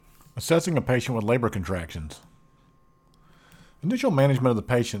Assessing a patient with labor contractions. Initial management of the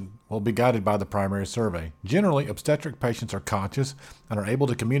patient will be guided by the primary survey. Generally, obstetric patients are conscious and are able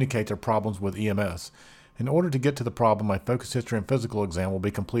to communicate their problems with EMS. In order to get to the problem, a focus history and physical exam will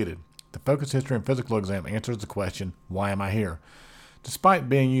be completed. The focus history and physical exam answers the question, why am I here? Despite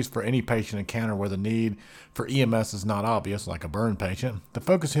being used for any patient encounter where the need for EMS is not obvious, like a burn patient, the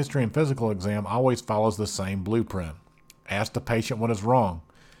focus history and physical exam always follows the same blueprint. Ask the patient what is wrong.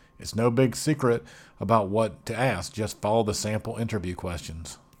 It's no big secret about what to ask. Just follow the sample interview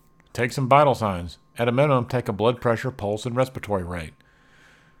questions. Take some vital signs. At a minimum, take a blood pressure, pulse, and respiratory rate.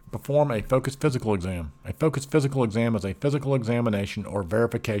 Perform a focused physical exam. A focused physical exam is a physical examination or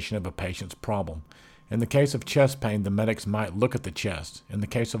verification of a patient's problem. In the case of chest pain, the medics might look at the chest. In the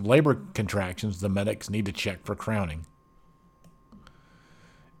case of labor contractions, the medics need to check for crowning.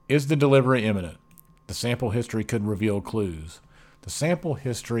 Is the delivery imminent? The sample history could reveal clues. The sample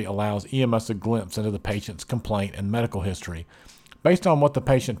history allows EMS a glimpse into the patient's complaint and medical history. Based on what the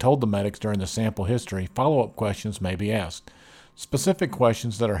patient told the medics during the sample history, follow-up questions may be asked. Specific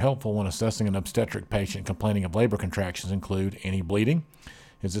questions that are helpful when assessing an obstetric patient complaining of labor contractions include any bleeding?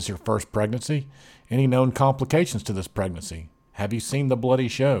 Is this your first pregnancy? Any known complications to this pregnancy? Have you seen the bloody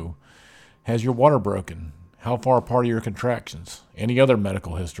show? Has your water broken? How far apart are your contractions? Any other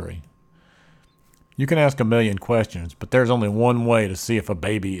medical history? You can ask a million questions, but there's only one way to see if a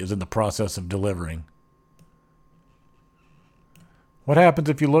baby is in the process of delivering. What happens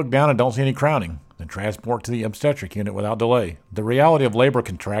if you look down and don't see any crowning? Then transport to the obstetric unit without delay. The reality of labor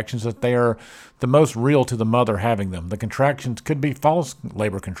contractions is that they are the most real to the mother having them. The contractions could be false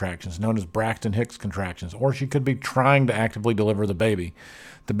labor contractions, known as Braxton Hicks contractions, or she could be trying to actively deliver the baby.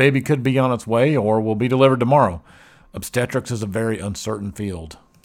 The baby could be on its way or will be delivered tomorrow. Obstetrics is a very uncertain field.